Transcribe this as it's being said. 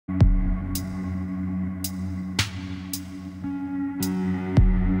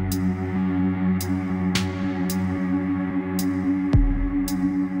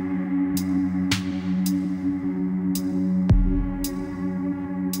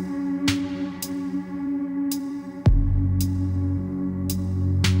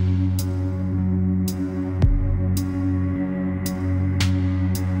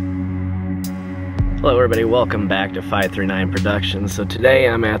everybody, welcome back to 539 Productions. So today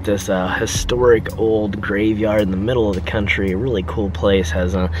I'm at this historic old graveyard in the middle of the country. A really cool place,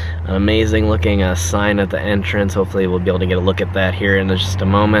 has an amazing looking sign at the entrance. Hopefully we'll be able to get a look at that here in just a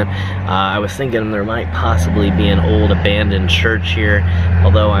moment. I was thinking there might possibly be an old abandoned church here,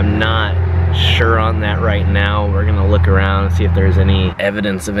 although I'm not sure on that right now. We're gonna look around and see if there's any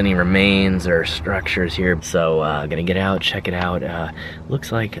evidence of any remains or structures here. So gonna get out, check it out.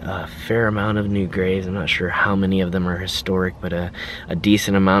 Looks like a fair amount of new graves. I'm not sure how many of them are historic, but a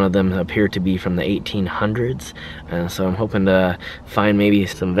decent amount of them appear to be from the 1800s. So I'm hoping to find maybe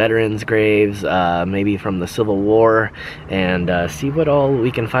some veterans graves, maybe from the Civil War, and see what all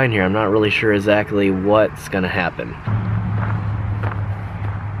we can find here. I'm not really sure exactly what's gonna happen.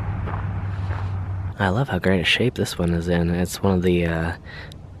 I love how great a shape this one is in. It's one of the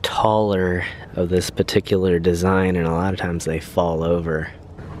taller of this particular design, and a lot of times they fall over.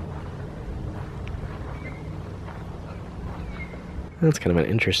 That's kind of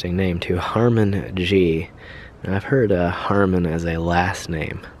an interesting name too, Harmon G. Now, I've heard Harmon as a last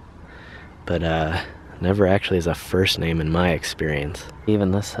name, but never actually as a first name in my experience.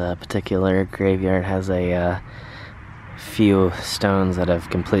 Even this particular graveyard has a few stones that have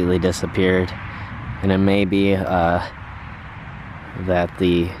completely disappeared. And it may be that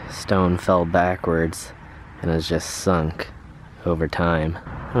the stone fell backwards and has just sunk over time.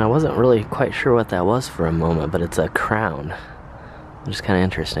 And I wasn't really quite sure what that was for a moment, but it's a crown. Which is kind of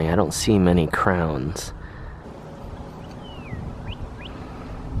interesting. I don't see many crowns.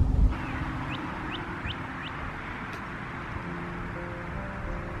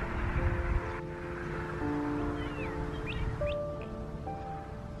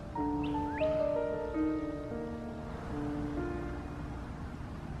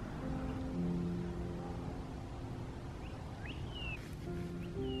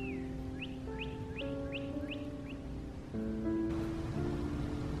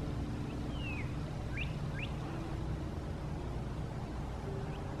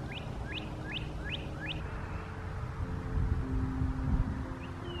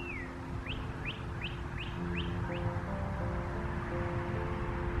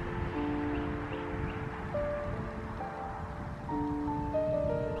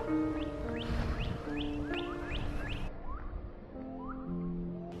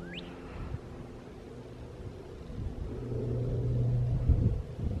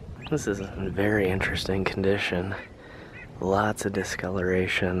 This is in very interesting condition. Lots of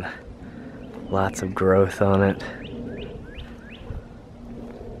discoloration, lots of growth on it.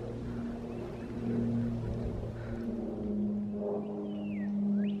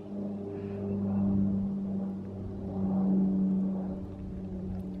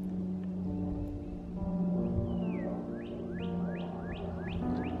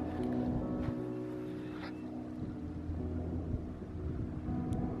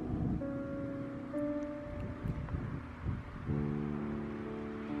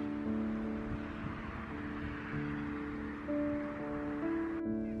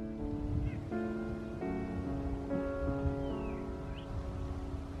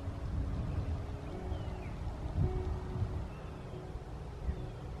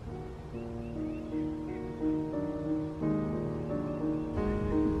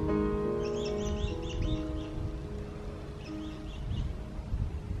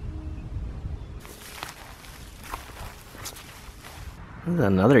 This is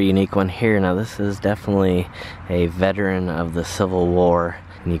another unique one here. Now this is definitely a veteran of the Civil War,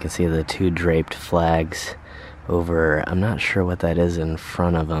 and you can see the two draped flags over, I'm not sure what that is in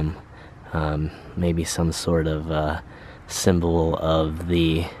front of them. Maybe some sort of symbol of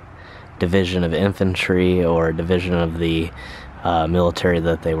the division of infantry or division of the military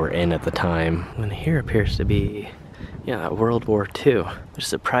that they were in at the time. And here appears to be, yeah, World War II, which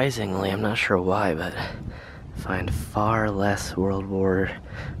surprisingly, I'm not sure why, but find far less World War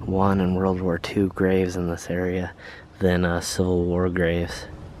I and World War II graves in this area than Civil War graves.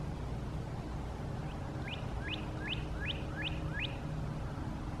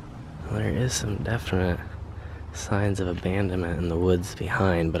 Well, there is some definite signs of abandonment in the woods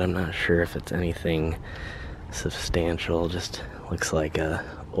behind, but I'm not sure if it's anything substantial. Just looks like a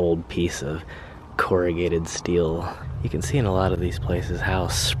old piece of corrugated steel. You can see in a lot of these places how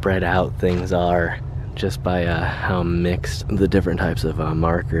spread out things are, just by how mixed the different types of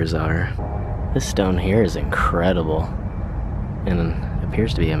markers are. This stone here is incredible, and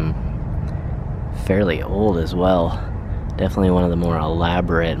appears to be fairly old as well. Definitely one of the more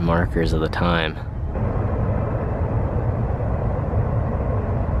elaborate markers of the time.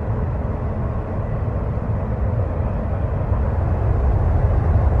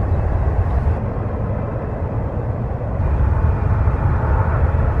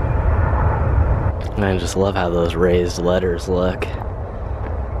 And I just love how those raised letters look.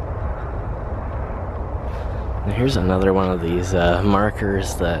 And here's another one of these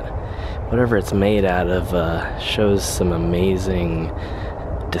markers that, whatever it's made out of, shows some amazing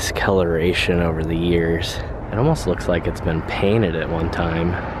discoloration over the years. It almost looks like it's been painted at one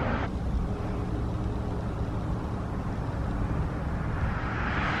time.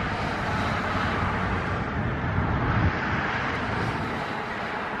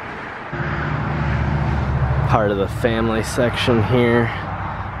 Part of the family section here.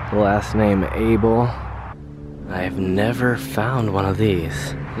 The last name Abel. I've never found one of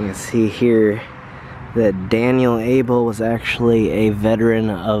these. You can see here that Daniel Abel was actually a veteran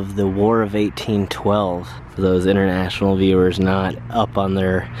of the War of 1812. For those international viewers not up on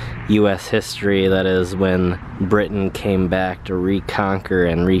their US history, that is when Britain came back to reconquer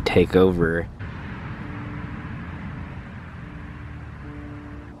and retake over.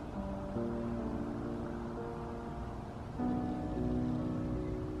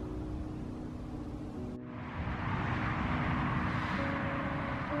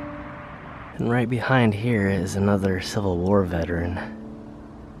 And right behind here is another Civil War veteran.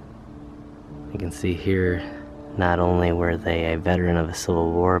 You can see here, not only were they a veteran of a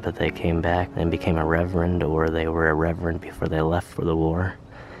Civil War, but they came back and became a reverend, or they were a reverend before they left for the war.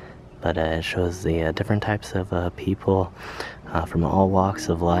 But it shows the different types of people from all walks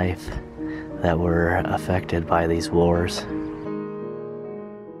of life that were affected by these wars.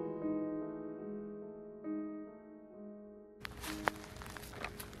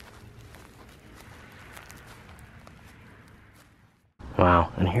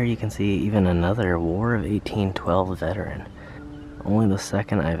 Wow, and here you can see even another War of 1812 veteran. Only the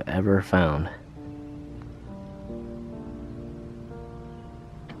second I've ever found.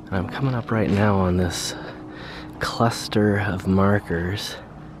 And I'm coming up right now on this cluster of markers,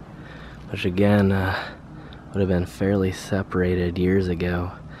 which again would have been fairly separated years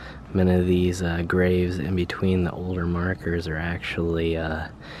ago. Many of these graves in between the older markers are actually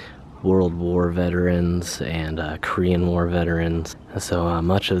World War veterans and Korean War veterans. So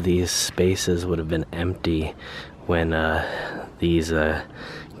much of these spaces would have been empty when these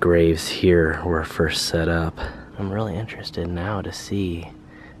graves here were first set up. I'm really interested now to see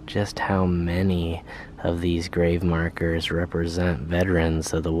just how many of these grave markers represent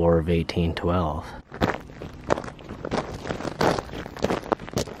veterans of the War of 1812.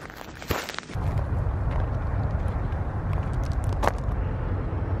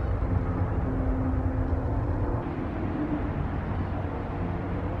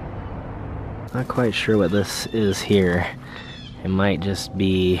 Not quite sure what this is here. It might just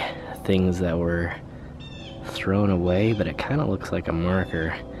be things that were thrown away, but it kind of looks like a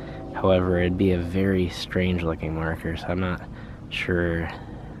marker. However, it'd be a very strange looking marker, so I'm not sure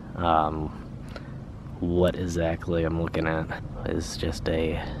what exactly I'm looking at. It's just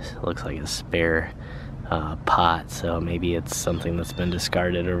looks like a spare pot, so maybe it's something that's been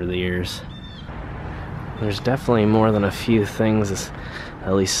discarded over the years. There's definitely more than a few things,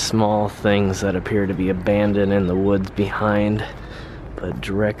 at least small things, that appear to be abandoned in the woods behind. But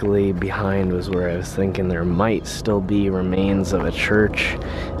directly behind was where I was thinking there might still be remains of a church.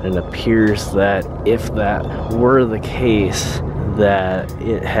 And it appears that if that were the case, that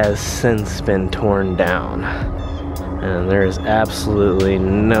it has since been torn down. And there is absolutely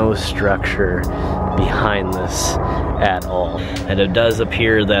no structure behind this at all. And it does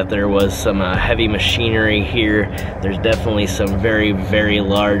appear that there was some heavy machinery here. There's definitely some very, very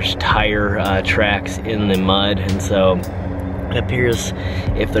large tire tracks in the mud, and so it appears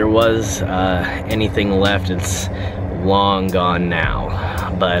if there was anything left, it's long gone now.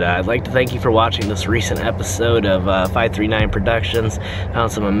 But I'd like to thank you for watching this recent episode of 539 Productions.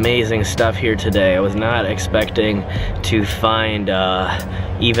 Found some amazing stuff here today. I was not expecting to find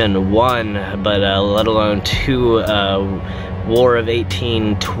even one, but let alone two War of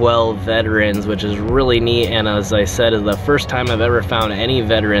 1812 veterans, which is really neat. And as I said, is the first time I've ever found any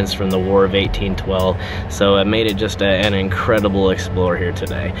veterans from the War of 1812. So it made it just an incredible explore here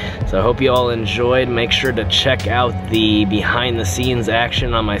today. So I hope you all enjoyed. Make sure to check out the behind the scenes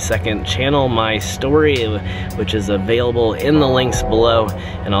action on my second channel, My Story, which is available in the links below.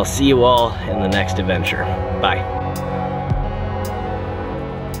 And I'll see you all in the next adventure. Bye.